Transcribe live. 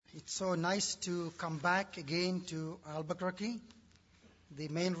So nice to come back again to Albuquerque. The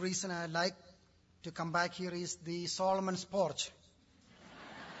main reason I like to come back here is the Solomon's porch.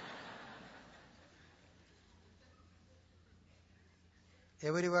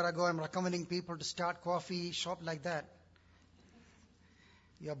 Everywhere I go, I'm recommending people to start coffee shop like that.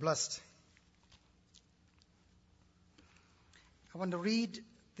 You are blessed. I want to read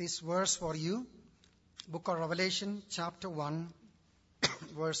this verse for you. Book of Revelation, chapter 1,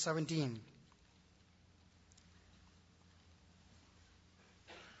 verse 17.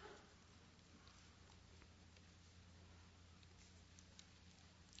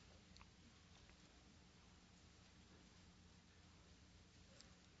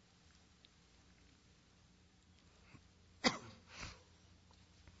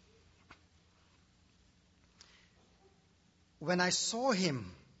 When I saw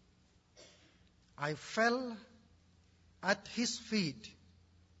him, I fell at his feet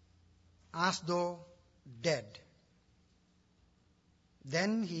as though dead.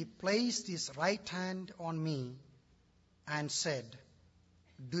 Then he placed his right hand on me and said,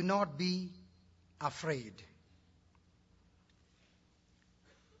 "Do not be afraid."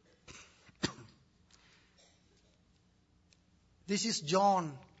 This is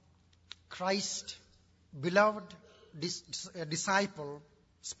John, Christ's beloved disciple,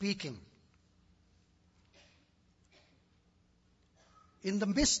 speaking. In the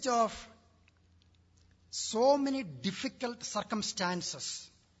midst of so many difficult circumstances,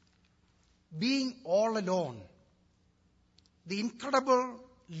 being all alone, the incredible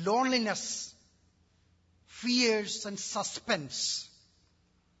loneliness, fears and suspense,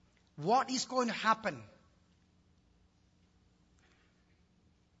 what is going to happen?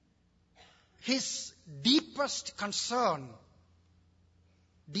 His deepest concern,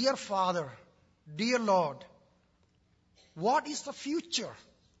 dear Father, dear Lord, what is the future?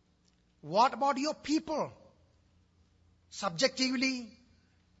 What about your people? Subjectively,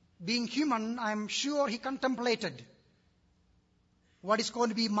 being human, I'm sure he contemplated what is going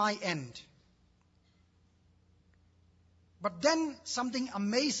to be my end. But then something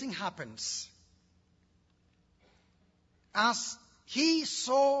amazing happens. As he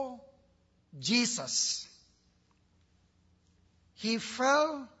saw Jesus, he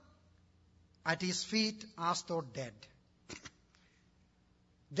fell at his feet as though dead.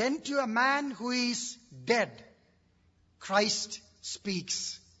 Then to a man who is dead, Christ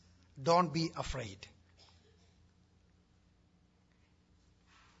speaks, "Don't be afraid."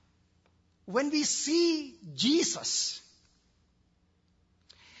 When we see Jesus,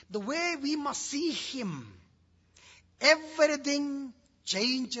 the way we must see him, everything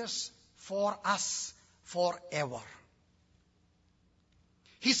changes for us forever.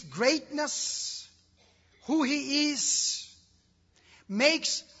 His greatness, who he is,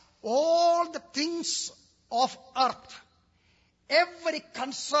 makes all the things of earth, every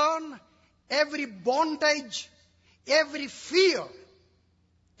concern, every bondage, every fear,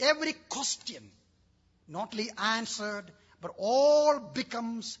 every question, not only answered, but all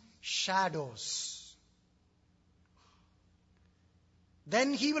becomes shadows.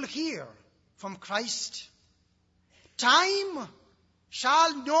 Then he will hear from Christ, "Time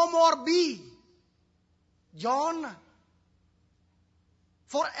shall no more be, John,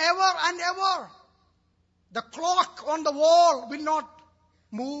 forever and ever. The clock on the wall will not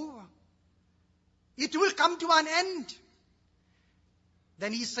move. It will come to an end."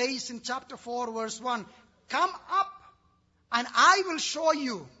 Then he says in chapter 4, verse 1, "Come up and I will show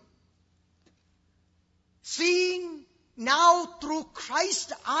you." Seeing now through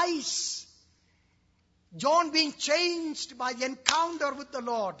Christ's eyes, John being changed by the encounter with the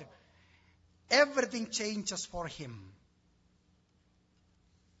Lord, everything changes for him.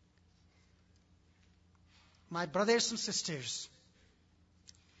 My brothers and sisters,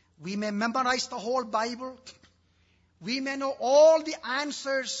 we may memorize the whole Bible. We may know all the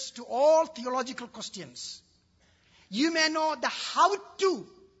answers to all theological questions. You may know the how-to,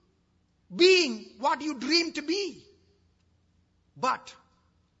 being what you dream to be. But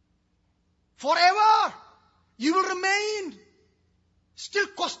forever, you will remain still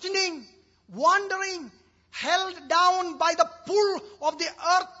questioning, wondering, held down by the pull of the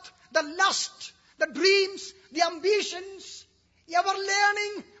earth, the lust, the dreams, the ambitions, ever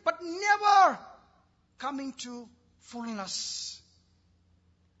learning, but never coming to fullness.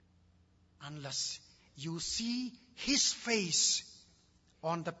 Unless you see his face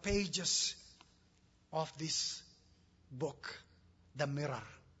on the pages of this book, the mirror.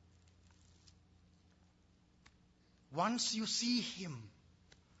 Once you see him,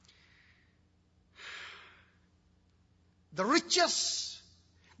 the riches,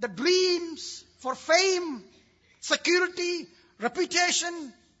 the dreams for fame, security,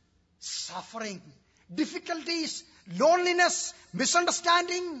 reputation, suffering, difficulties, loneliness,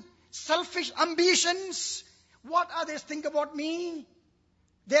 misunderstanding, selfish ambitions. What others think about me,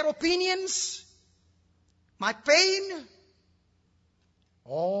 their opinions, my pain,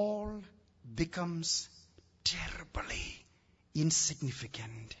 all becomes terribly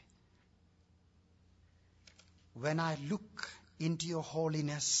insignificant when I look into your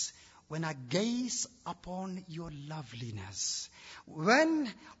holiness, when I gaze upon your loveliness, when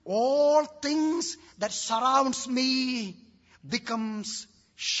all things that surrounds me becomes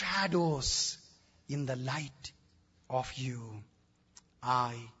shadows in the light of you.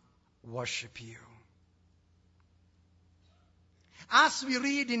 I worship you. As we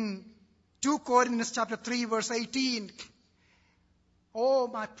read in 2 Corinthians chapter 3 verse 18, oh,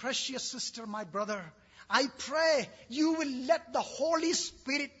 my precious sister, my brother, I pray you will let the Holy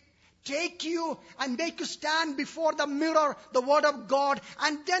Spirit take you and make you stand before the mirror, the Word of God,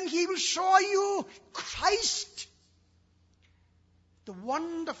 and then He will show you Christ, the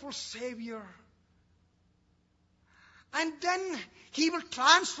wonderful Savior. And then He will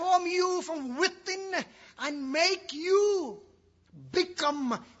transform you from within and make you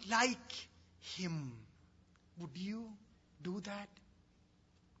become like Him. Would you do that?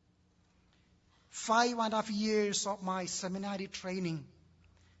 5.5 years of my seminary training,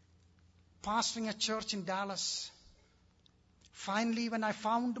 pastoring a church in Dallas. Finally, when I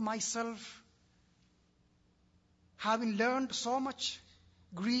found myself having learned so much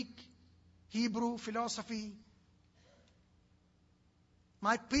Greek, Hebrew, philosophy,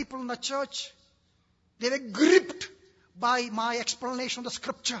 my people in the church, they were gripped by my explanation of the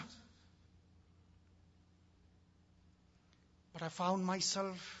scripture. But I found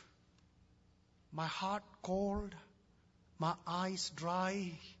myself, my heart cold, my eyes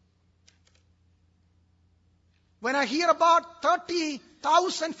dry. When I hear about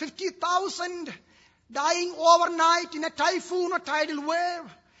 30,000, 50,000 dying overnight in a typhoon or tidal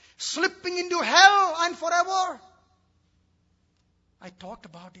wave, slipping into hell and forever, I talked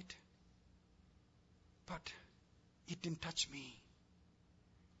about it, but it didn't touch me.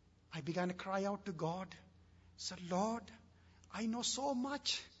 I began to cry out to God. I said, Lord, I know so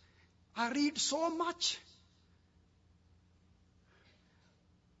much. I read so much.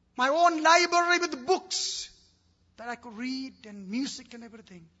 My own library with books that I could read and music and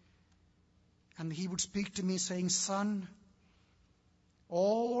everything. And He would speak to me saying, son,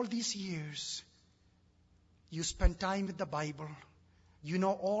 all these years you spent time with the Bible. You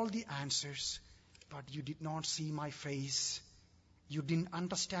know all the answers, but you did not see my face. You didn't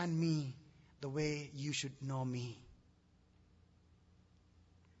understand me the way you should know me.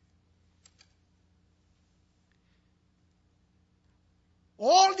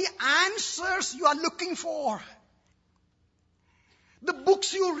 All the answers you are looking for, the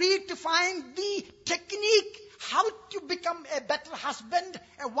books you read to find the technique, how to become a better husband,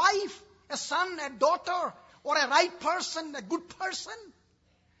 a wife, a son, a daughter, or a right person, a good person,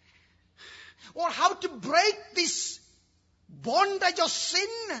 or how to break this bondage of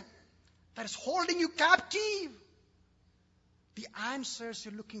sin that is holding you captive. The answers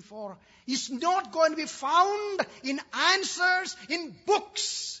you're looking for is not going to be found in answers, in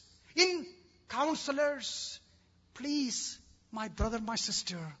books, in counselors. Please, my brother, my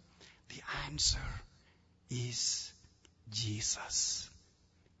sister, the answer is Jesus.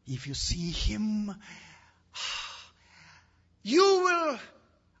 If you see Him, you will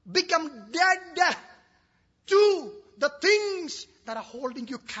become dead to the things that are holding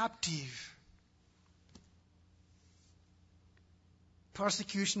you captive.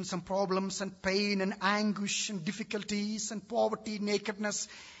 Persecutions and problems and pain and anguish and difficulties and poverty, nakedness.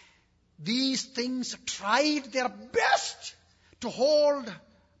 These things tried their best to hold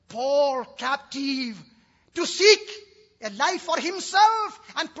Paul captive, to seek a life for himself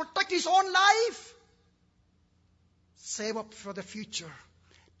and protect his own life. Save up for the future.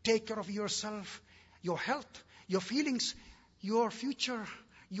 Take care of yourself, your health, your feelings, your future,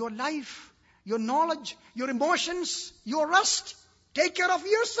 your life, your knowledge, your emotions, your rest. Take care of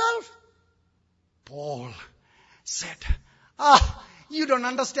yourself. Paul said, you don't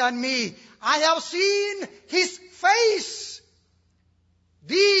understand me. I have seen His face.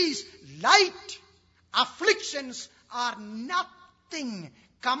 These light afflictions are nothing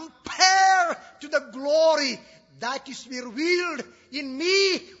compared to the glory that is revealed in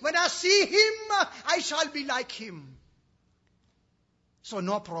me. When I see Him, I shall be like Him. So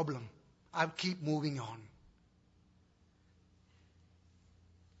no problem. I'll keep moving on.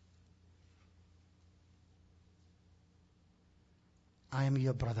 I am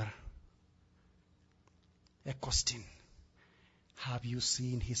your brother. A question. Have you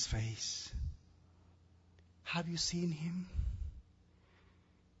seen his face? Have you seen him?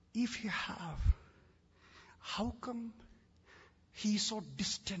 If you have, how come he is so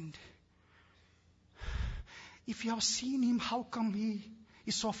distant? If you have seen him, how come he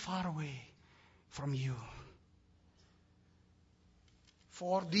is so far away from you?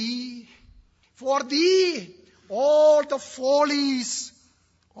 For thee, all the follies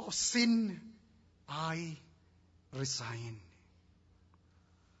of sin I resign.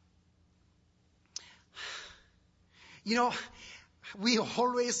 You know, we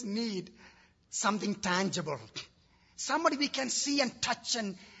always need something tangible. Somebody we can see and touch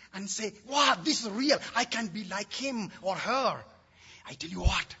and say, wow, this is real. I can be like him or her. I tell you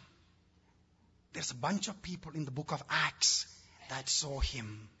what, there's a bunch of people in the book of Acts that saw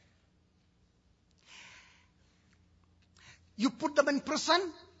him. You put them in prison.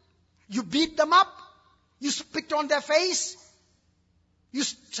 You beat them up. You spit on their face. You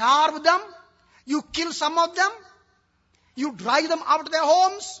starve them. You kill some of them. You drive them out of their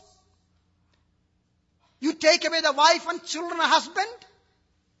homes. You take away the wife and children and husband.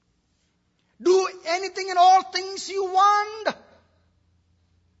 Do anything and all things you want.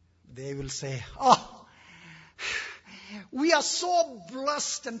 They will say, oh, we are so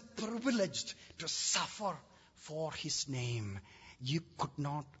blessed and privileged to suffer for his name. You could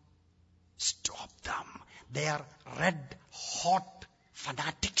not stop them. They are red-hot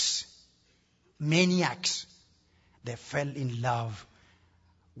fanatics, maniacs. They fell in love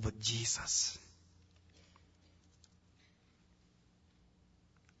with Jesus.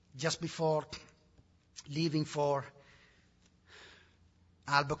 Just before leaving for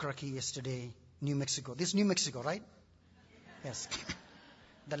Albuquerque yesterday, New Mexico. This is New Mexico, right? Yes.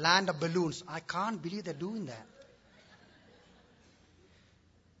 The land of balloons. I can't believe they're doing that.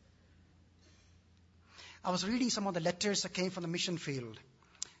 I was reading some of the letters that came from the mission field.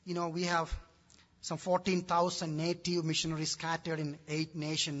 You know, we have some 14,000 native missionaries scattered in 8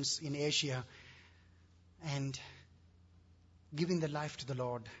 nations in Asia and giving their life to the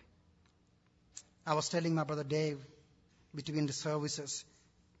Lord. I was telling my brother Dave between the services,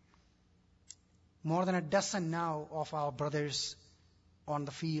 more than a dozen now of our brothers on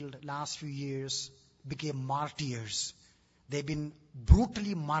the field last few years became martyrs. They've been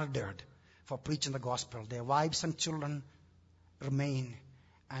brutally murdered for preaching the gospel. Their wives and children remain,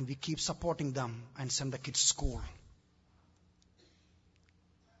 and we keep supporting them and send the kids to school.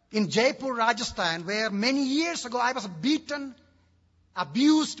 In Jaipur, Rajasthan, where many years ago I was beaten,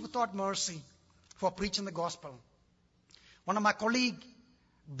 abused without mercy for preaching the gospel. One of my colleagues,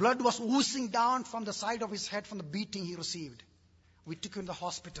 blood was oozing down from the side of his head from the beating he received. We took him to the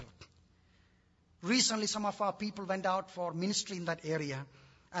hospital. Recently, some of our people went out for ministry in that area,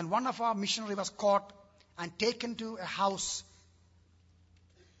 and one of our missionaries was caught and taken to a house.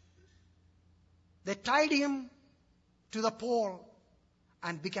 They tied him to the pole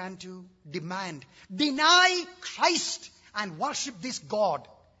and began to deny Christ and worship this God.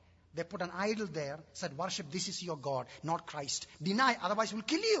 They put an idol there, said, worship, this is your God, not Christ. Deny, otherwise we'll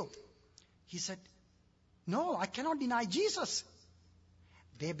kill you. He said, no, I cannot deny Jesus.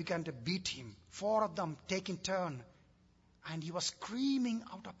 They began to beat him, 4 of them taking turn, and he was screaming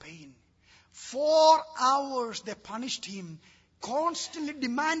out of pain. 4 hours they punished him, constantly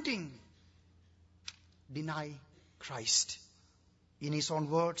demanding, deny Christ. In his own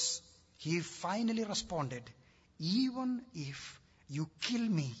words, he finally responded, even if you kill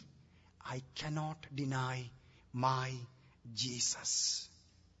me, I cannot deny my Jesus.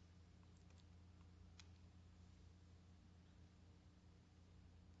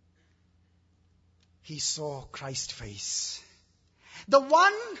 He saw Christ's face. The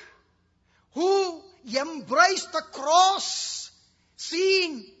one who embraced the cross,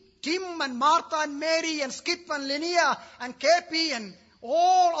 seeing Tim and Martha and Mary and Skip and Linnea and KP and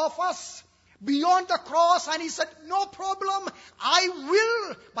all of us beyond the cross, and he said, no problem, I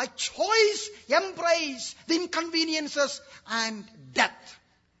will by choice embrace the inconveniences and death.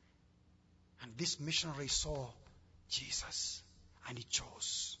 And this missionary saw Jesus and he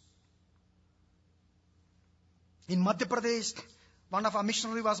chose. In Madhya Pradesh, one of our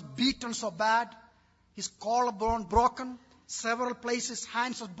missionaries was beaten so bad, his collarbone broken, several places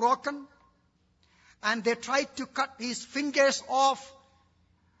hands were broken, and they tried to cut his fingers off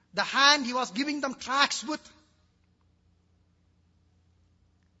the hand he was giving them tracts with,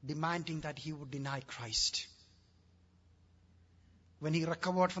 demanding that he would deny Christ. When he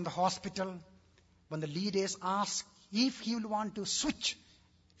recovered from the hospital, when the leaders asked if he would want to switch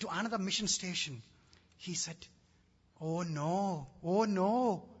to another mission station, he said, Oh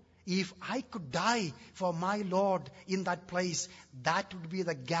no. If I could die for my Lord in that place, that would be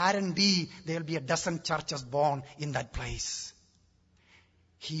the guarantee there will be a dozen churches born in that place.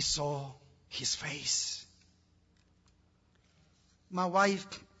 He saw his face. My wife,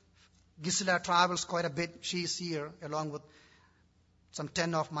 Gisela, travels quite a bit. She is here along with some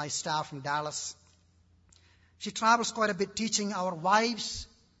 10 of my staff from Dallas. She travels quite a bit teaching our wives,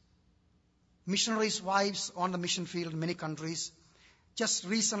 missionaries' wives on the mission field in many countries. Just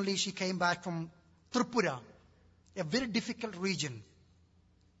recently she came back from Tripura, a very difficult region.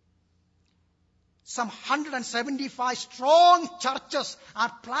 Some 175 strong churches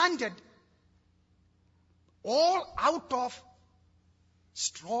are planted all out of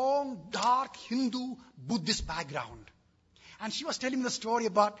strong, dark Hindu, Buddhist background. And she was telling the story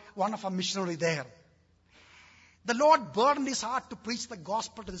about one of our missionaries there. The Lord burdened his heart to preach the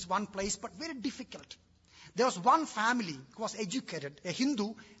gospel to this one place, but very difficult. There was one family who was educated, a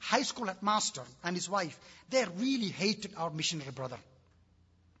Hindu high school headmaster and his wife. They really hated our missionary brother.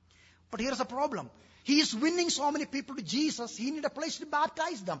 But here's the problem. He is winning so many people to Jesus, he needed a place to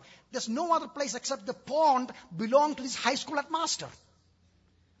baptize them. There's no other place except the pond belonged to this high school headmaster.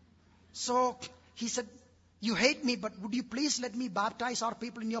 So he said, you hate me, but would you please let me baptize our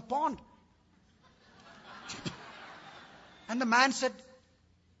people in your pond? And the man said,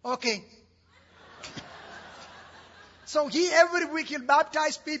 okay. So every week he'll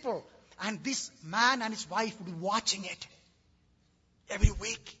baptize people. And this man and his wife would be watching it every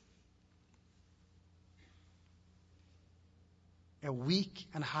week. A week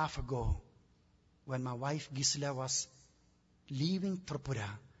and a half ago, when my wife Gisela was leaving Tripura,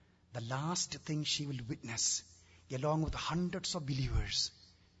 the last thing she will witness, along with hundreds of believers,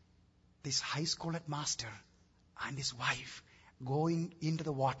 this high school headmaster and his wife going into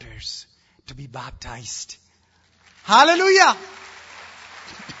the waters to be baptized. Hallelujah!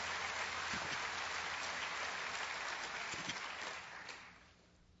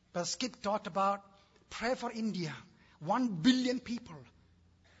 But Skip talked about prayer for India. 1 billion people.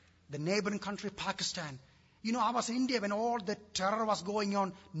 The neighboring country, Pakistan. You know, I was in India when all the terror was going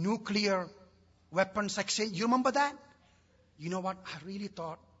on, nuclear weapons exchange. You remember that? You know what? I really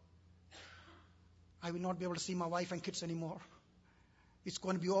thought I will not be able to see my wife and kids anymore. It's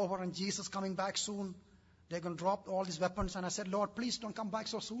going to be over and Jesus coming back soon. They're going to drop all these weapons. And I said, Lord, please don't come back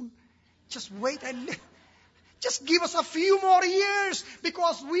so soon. Just wait and just give us a few more years,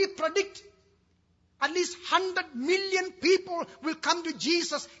 because we predict at least 100 million people will come to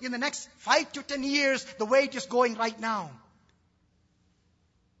Jesus in the next 5 to 10 years, the way it is going right now.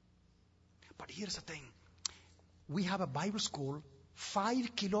 But here's the thing. We have a Bible school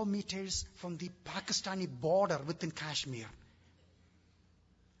 5 kilometers from the Pakistani border within Kashmir,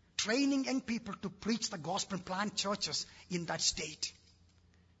 training young people to preach the gospel and plant churches in that state.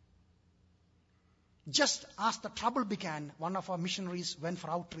 Just as the trouble began, one of our missionaries went for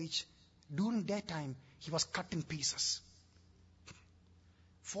outreach. During daytime, he was cut in pieces.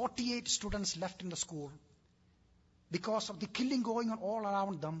 48 students left in the school. Because of the killing going on all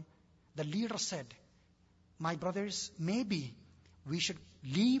around them, the leader said, my brothers, maybe we should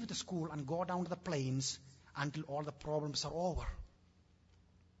leave the school and go down to the plains until all the problems are over.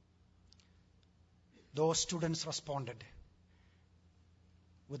 Those students responded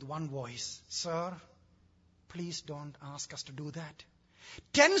with one voice, Sir, please don't ask us to do that.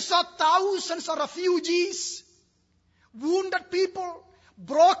 Tens of thousands of refugees, wounded people,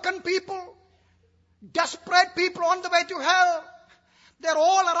 broken people, desperate people on the way to hell. They're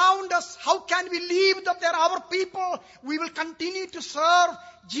all around us. How can we leave them? They're our people. We will continue to serve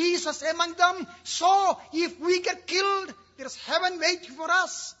Jesus among them. So if we get killed, there's heaven waiting for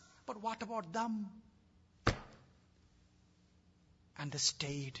us. But what about them? And they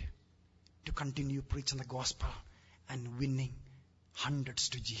stayed to continue preaching the gospel and winning hundreds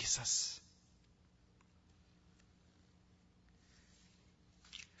to Jesus.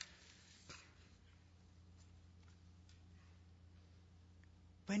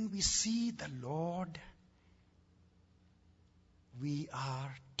 When we see the Lord, we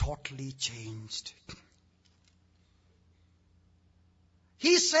are totally changed.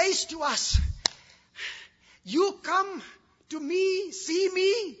 He says to us, you come to me, see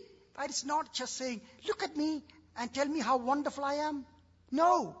me. That is not just saying, look at me and tell me how wonderful I am.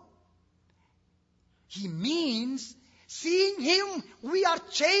 No. He means, seeing Him, we are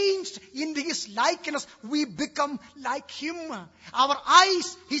changed in His likeness. We become like Him. Our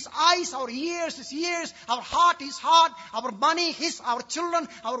eyes, His eyes, our ears, His ears, our heart, His heart, our money, His, our children,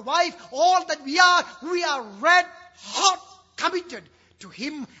 our wife, all that we are red hot committed to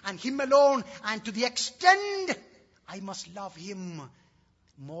Him and Him alone. And to the extent I must love him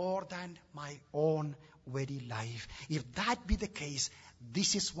more than my own very life. If that be the case,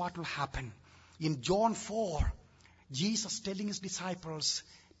 this is what will happen. In John 4, Jesus telling his disciples,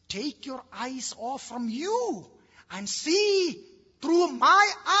 take your eyes off from you and see through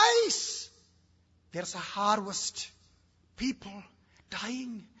my eyes. There's a harvest. People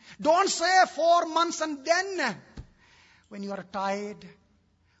dying. Don't say 4 months and then. When you are tired,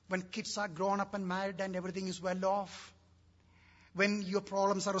 when kids are grown up and married and everything is well off, when your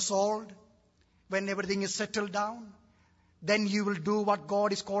problems are resolved, when everything is settled down, then you will do what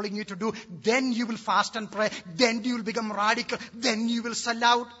God is calling you to do. Then you will fast and pray. Then you will become radical. Then you will sell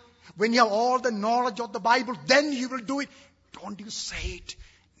out. When you have all the knowledge of the Bible, then you will do it. Don't you say it.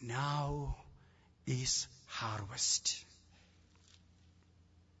 Now is harvest.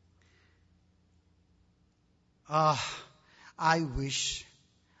 I wish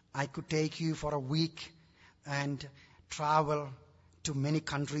I could take you for a week and travel to many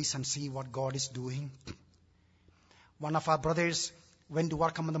countries and see what God is doing. One of our brothers went to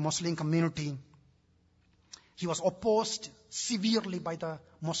work among the Muslim community. He was opposed severely by the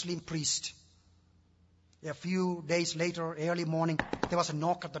Muslim priest. A few days later, early morning, there was a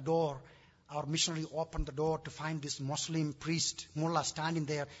knock at the door. Our missionary opened the door to find this Muslim priest, mullah, standing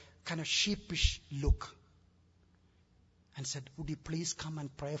there, kind of sheepish look. And said, would you please come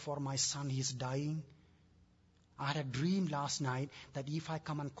and pray for my son? He is dying. I had a dream last night that if I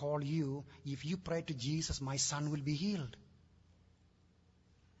come and call you, if you pray to Jesus, my son will be healed.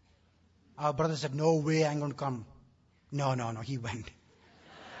 Our brother said, no way I'm going to come. No, he went.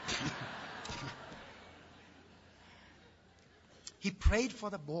 He prayed for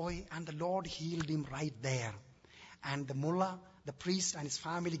the boy and the Lord healed him right there. And the mullah, the priest and his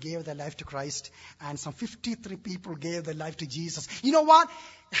family gave their life to Christ. And some 53 people gave their life to Jesus. You know what?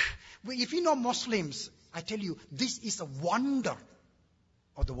 If you know Muslims, I tell you, this is a wonder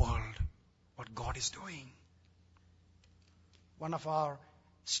of the world, what God is doing. One of our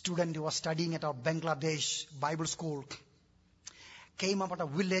students who was studying at our Bangladesh Bible school came up at a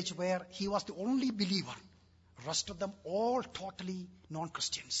village where he was the only believer. Rest of them all totally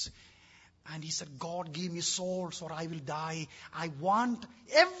non-Christians. And he said, God, give me souls or I will die. I want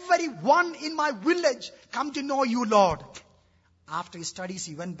everyone in my village come to know you, Lord. After his studies,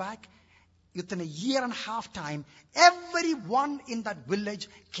 he went back. Within a year and a half time, everyone in that village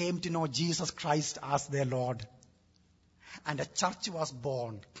came to know Jesus Christ as their Lord. And a church was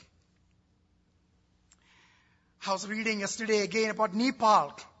born. I was reading yesterday again about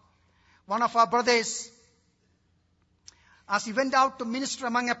Nepal. One of our brothers, as he went out to minister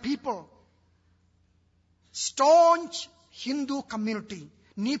among a people, staunch Hindu community.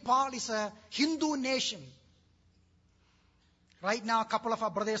 Nepal is a Hindu nation. Right now, a couple of our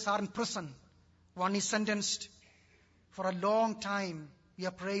brothers are in prison. One is sentenced for a long time. We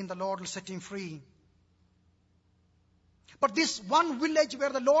are praying the Lord will set him free. But this one village where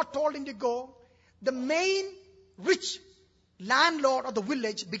the Lord told him to go, the main rich landlord of the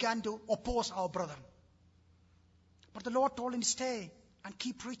village began to oppose our brother. But the Lord told him to stay and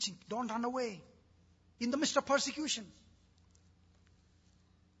keep preaching. Don't run away in the midst of persecution.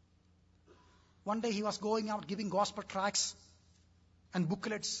 One day he was going out giving gospel tracts and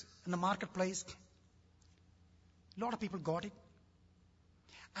booklets in the marketplace. A lot of people got it.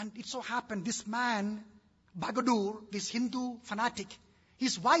 And it so happened this man, Bagadur, this Hindu fanatic,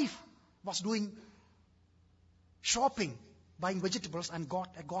 his wife was doing shopping, buying vegetables and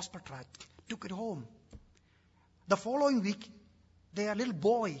got a gospel tract, took it home. The following week, their little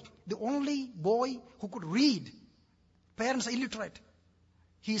boy, the only boy who could read, parents are illiterate,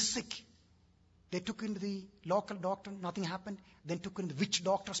 he is sick. They took him to the local doctor, nothing happened. Then took him to the witch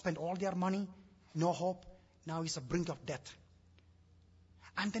doctor, spent all their money, no hope. Now he's on the brink of death.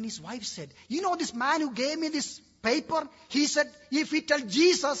 And then his wife said, you know this man who gave me this paper? He said, if we tell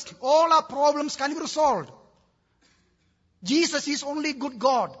Jesus, all our problems can be resolved. Jesus is only good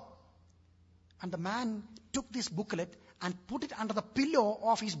God. And the man took this booklet and put it under the pillow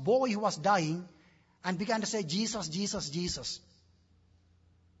of his boy who was dying and began to say, Jesus, Jesus, Jesus.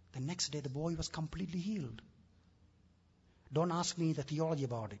 The next day, the boy was completely healed. Don't ask me the theology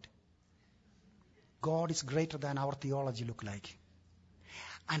about it. God is greater than our theology look like.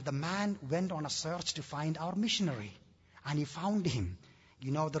 And the man went on a search to find our missionary. And he found him.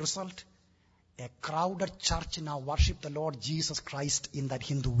 You know the result? A crowded church now worship the Lord Jesus Christ in that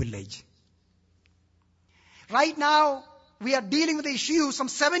Hindu village. Right now, we are dealing with the issue. Some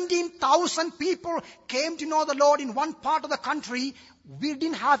 17,000 people came to know the Lord in one part of the country. We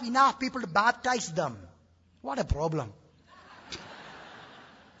didn't have enough people to baptize them. What a problem.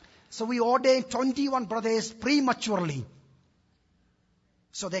 So we ordained 21 brothers prematurely,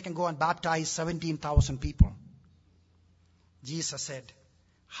 so they can go and baptize 17,000 people. Jesus said,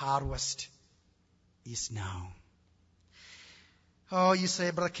 harvest is now. Oh, you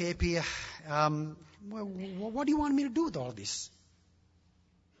say, Brother KP, what do you want me to do with all this?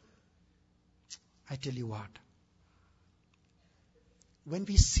 I tell you what. When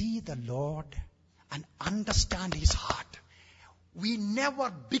we see the Lord and understand His heart, we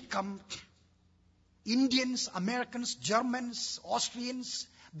never become Indians, Americans, Germans, Austrians,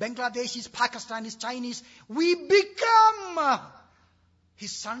 Bangladeshis, Pakistanis, Chinese. We become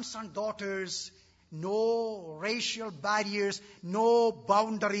His sons and daughters. No racial barriers, no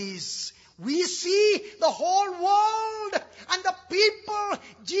boundaries. We see the whole world and the people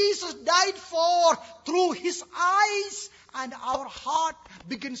Jesus died for through His eyes, and our heart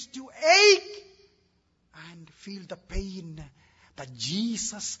begins to ache and feel the pain that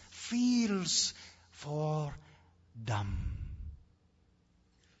Jesus feels for them.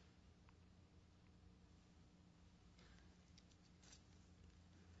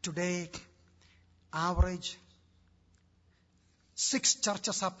 Today, average 6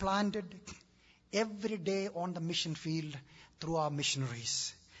 churches are planted every day on the mission field through our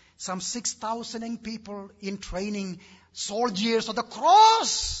missionaries. Some 6,000 young people in training, soldiers of the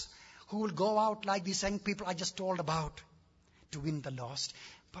cross, who will go out like these young people I just told about to win the lost.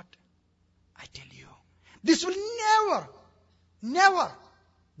 But I tell you, this will never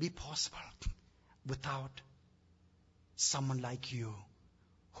be possible without someone like you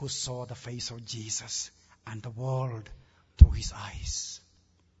who saw the face of Jesus and the world through His eyes.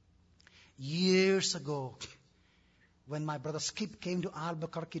 Years ago, when my brother Skip came to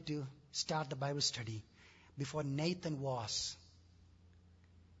Albuquerque to start the Bible study, before Nathan was,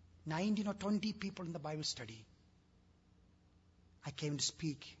 19 or 20 people in the Bible study, I came to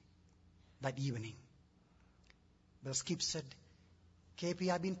speak that evening. Brother Skip said,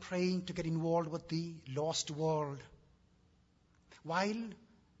 KP, I've been praying to get involved with the lost world. While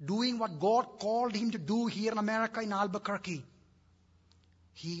doing what God called him to do here in America, in Albuquerque,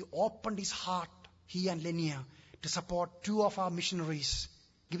 he opened his heart, he and Linnea, to support 2 of our missionaries,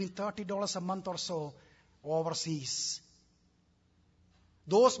 giving $30 a month or so overseas.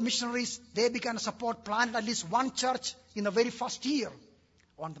 Those missionaries, they began to support, planted at least 1 church in the very first year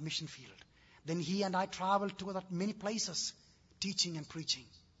on the mission field. Then he and I traveled to many places, teaching and preaching.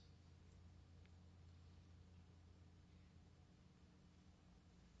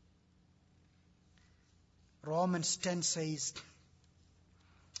 Romans 10 says,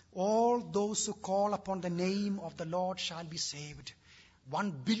 all those who call upon the name of the Lord shall be saved.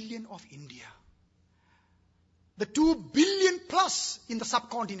 1 billion of India. The 2 billion plus in the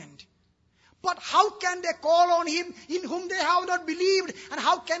subcontinent. But how can they call on Him in whom they have not believed? And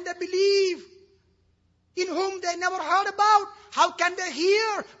how can they believe in whom they never heard about? How can they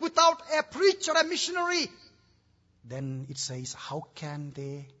hear without a preacher, a missionary? Then it says, how can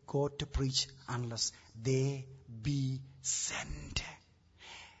they go to preach unless they be sent?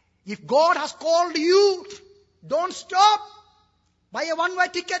 If God has called you, don't stop. Buy a one-way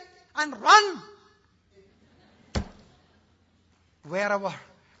ticket and run. Wherever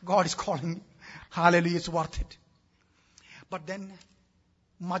God is calling you, hallelujah, it's worth it. But then,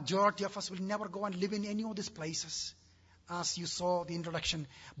 majority of us will never go and live in any of these places, as you saw the introduction.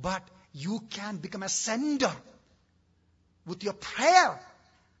 But you can become a sender with your prayer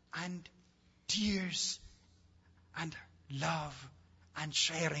and tears and love and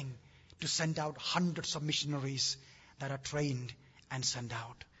sharing to send out hundreds of missionaries that are trained and sent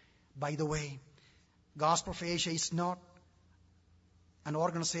out. By the way, Gospel for Asia is not an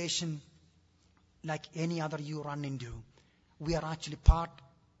organization like any other you run into. We are actually part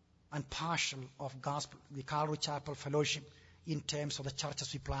and partial of the Calvary Chapel Fellowship in terms of the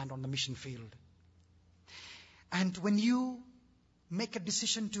churches we plant on the mission field. And when you make a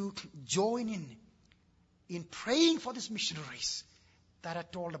decision to join in praying for these missionaries that I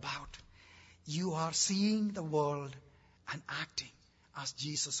told about, you are seeing the world and acting as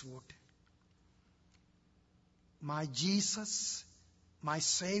Jesus would. My Jesus, my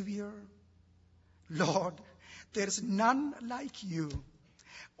Savior, Lord, there is none like you.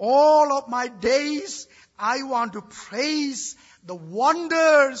 All of my days, I want to praise the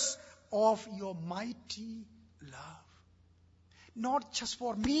wonders of your mighty love. Not just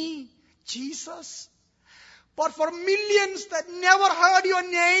for me, Jesus, but for millions that never heard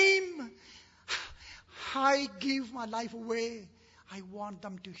your name. I give my life away. I want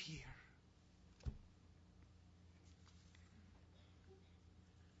them to hear.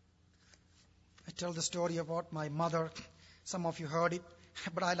 I tell the story about my mother. Some of you heard it.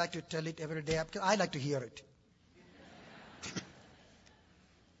 but I like to tell it every day because I like to hear it.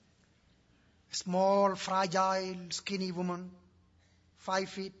 Small, fragile, skinny woman, 5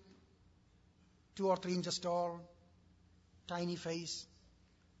 feet, 2 or 3 inches tall, tiny face,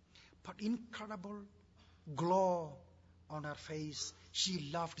 but incredible glow on her face.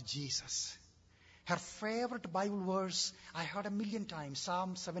 She loved Jesus. Her favorite Bible verse, I heard 1,000,000 times,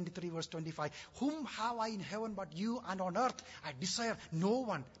 Psalm 73 verse 25. Whom have I in heaven but you, and on earth I desire no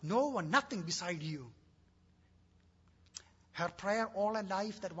one, nothing beside you. Her prayer all her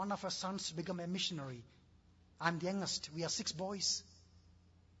life that one of her sons become a missionary. I'm the youngest. We are 6 boys.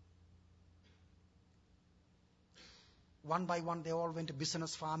 One by one, they all went to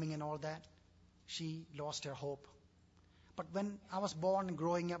business, farming and all that. She lost her hope. But when I was born and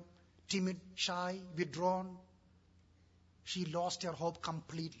growing up, timid, shy, withdrawn, she lost her hope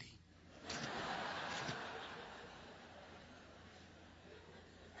completely.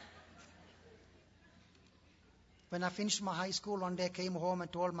 When I finished my high school, one day I came home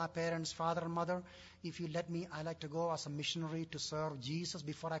and told my parents, father and mother, if you let me, I like to go as a missionary to serve Jesus.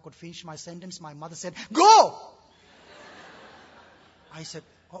 Before I could finish my sentence, my mother said, go! I said,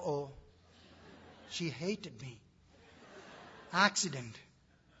 uh-oh. She hated me. Accident.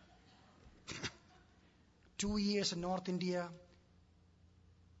 2 years in North India,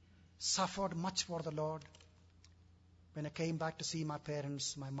 suffered much for the Lord. When I came back to see my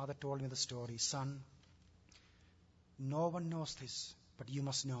parents, my mother told me the story. Son, no one knows this, but you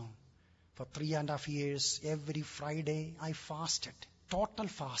must know. For 3.5 years, every Friday, I fasted, total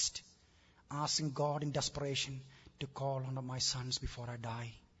fast, asking God in desperation to call on my sons before I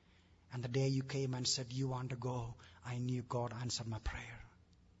die. And the day you came and said you want to go, I knew God answered my prayer.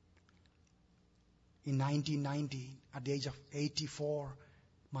 In 1990, at the age of 84,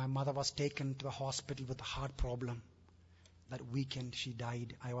 my mother was taken to the hospital with a heart problem. That weekend, she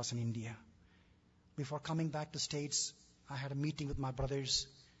died. I was in India. Before coming back to States, I had a meeting with my brothers.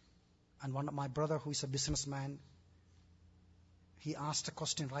 And one of my brother, who is a businessman, he asked a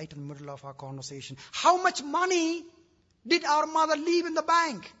question right in the middle of our conversation. How much money did our mother leave in the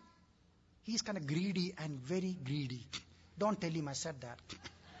bank? He's kind of greedy and very greedy. Don't tell him I said that.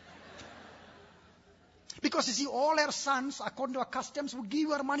 Because you see, all her sons, according to her customs, would give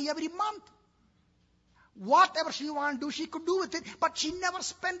her money every month. Whatever she wanted to do, she could do with it. But she never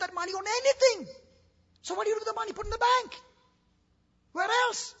spent that money on anything. So what do you do with the money? Put it in the bank. Where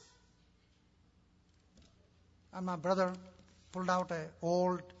else? And my brother pulled out an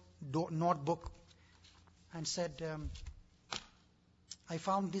old notebook and said, I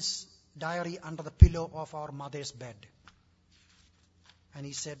found this diary under the pillow of our mother's bed. And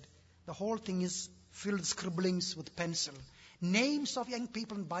he said, the whole thing is filled with scribblings with pencil. Names of young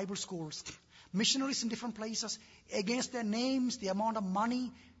people in Bible schools, missionaries in different places, against their names, the amount of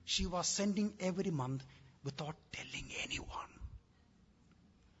money she was sending every month without telling anyone.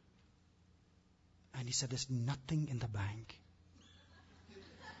 And he said, there's nothing in the bank.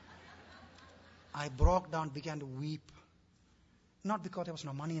 I broke down, began to weep. Not because there was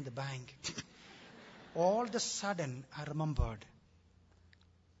no money in the bank. All of a sudden, I remembered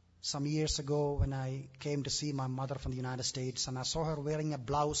some years ago when I came to see my mother from the United States, and I saw her wearing a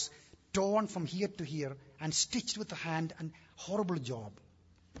blouse torn from here to here and stitched with the hand, and horrible job.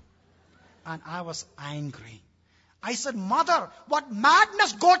 And I was angry. I said, Mother, what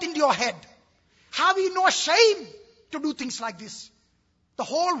madness got into your head? Have you no shame to do things like this? The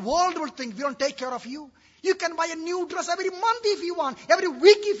whole world will think we don't take care of you. You can buy a new dress every month if you want, every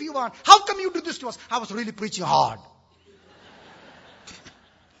week if you want. How come you do this to us? I was really preaching hard.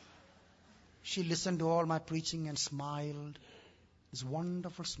 She listened to all my preaching and smiled. This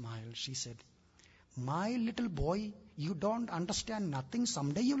wonderful smile. She said, my little boy, you don't understand nothing.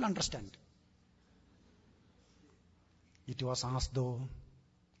 Someday you'll understand. It was as though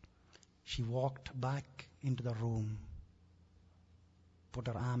she walked back into the room, put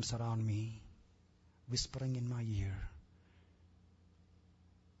her arms around me, whispering in my ear,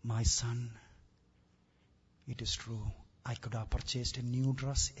 my son, it is true, I could have purchased a new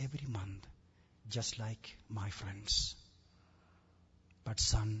dress every month, just like my friends. But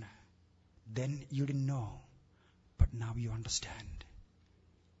son, then you didn't know, but now you understand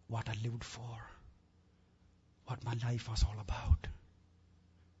what I lived for, what my life was all about.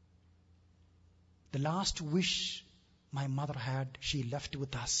 The last wish my mother had, she left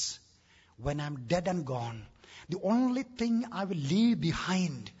with us. When I'm dead and gone, the only thing I will leave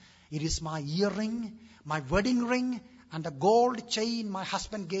behind, it is my earring, my wedding ring, and the gold chain my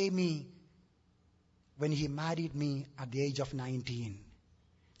husband gave me when he married me at the age of 19.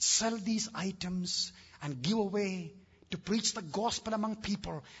 Sell these items and give away to preach the gospel among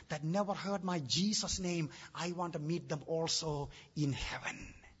people that never heard my Jesus name. I want to meet them also in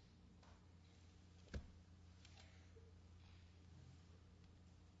heaven.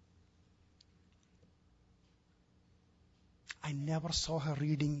 I never saw her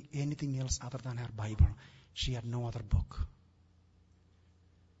reading anything else other than her Bible. She had no other book.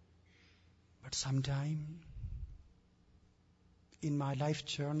 But sometime in my life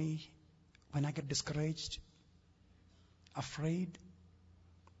journey, when I get discouraged, afraid,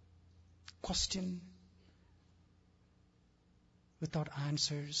 question, without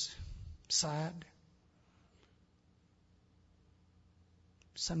answers, sad,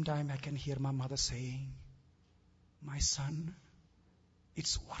 sometime I can hear my mother saying, "My son,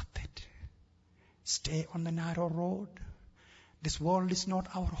 it's worth it. Stay on the narrow road. This world is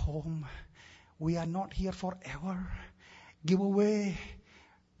not our home. We are not here forever. Give away.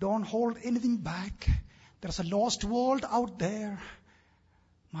 Don't hold anything back. There's a lost world out there.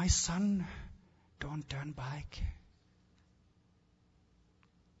 My son, don't turn back."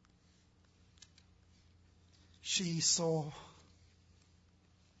 She saw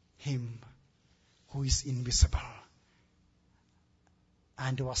him who is invisible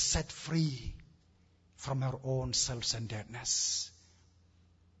and was set free from her own self-centeredness.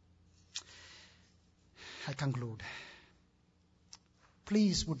 I conclude.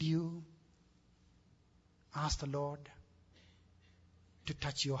 Please, would you ask the Lord to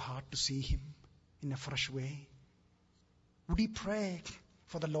touch your heart to see Him in a fresh way? Would you pray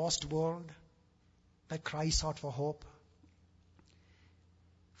for the lost world that cries out for hope?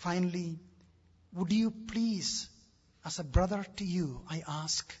 Finally, would you please, as a brother to you, I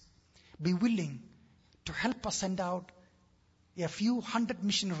ask, be willing to help us send out a few hundred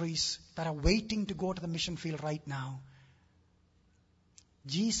missionaries that are waiting to go to the mission field right now.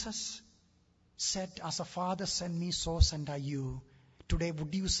 Jesus said, "As a Father sent me, so send I you." Today,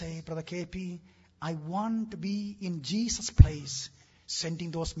 would you say, "Brother KP, I want to be in Jesus' place,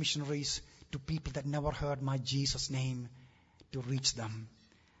 sending those missionaries to people that never heard my Jesus name, to reach them"?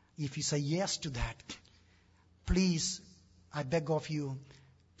 If you say yes to that, please, I beg of you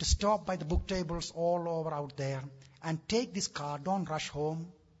to stop by the book tables all over out there and take this card. Don't rush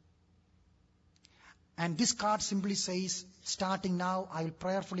home. And this card simply says, starting now, I will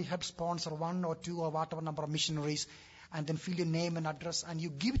prayerfully help sponsor 1 or 2 or whatever number of missionaries, and then fill your name and address, and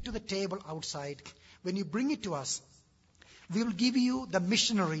you give it to the table outside. When you bring it to us, we will give you the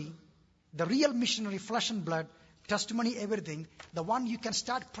missionary, the real missionary, flesh and blood, testimony, everything, the one you can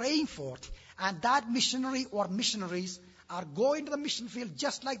start praying for. And that missionary or missionaries are going to the mission field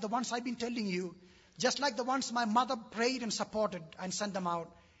just like the ones I've been telling you, just like the ones my mother prayed and supported and sent them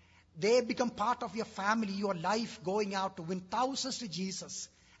out. They become part of your family, your life, going out to win thousands to Jesus.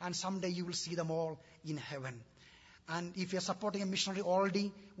 And someday you will see them all in heaven. And if you're supporting a missionary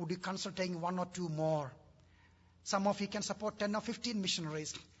already, would you consider taking 1 or 2 more? Some of you can support 10 or 15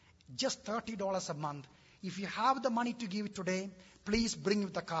 missionaries. Just $30 a month. If you have the money to give today, please bring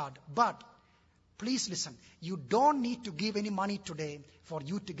the card. But please listen, you don't need to give any money today for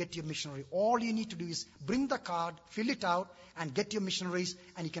you to get your missionary. All you need to do is bring the card, fill it out, and get your missionaries,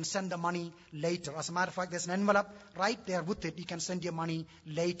 and you can send the money later. As a matter of fact, there's an envelope right there with it. You can send your money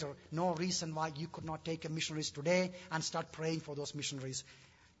later. No reason why you could not take your missionaries today and start praying for those missionaries.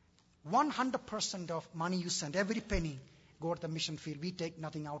 100% of money you send, every penny, go to the mission field. We take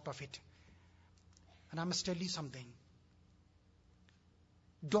nothing out of it. And I must tell you something.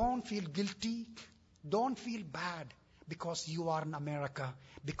 Don't feel guilty. Don't feel bad because you are in America,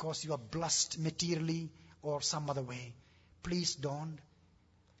 because you are blessed materially or some other way. Please don't.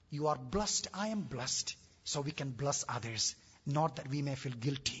 You are blessed. I am blessed. So we can bless others. Not that we may feel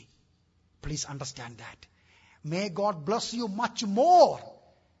guilty. Please understand that. May God bless you much more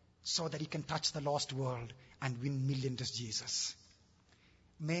so that you can touch the lost world and win millions to Jesus.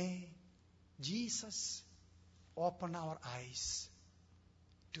 May Jesus open our eyes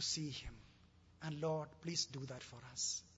to see Him. And Lord, please do that for us.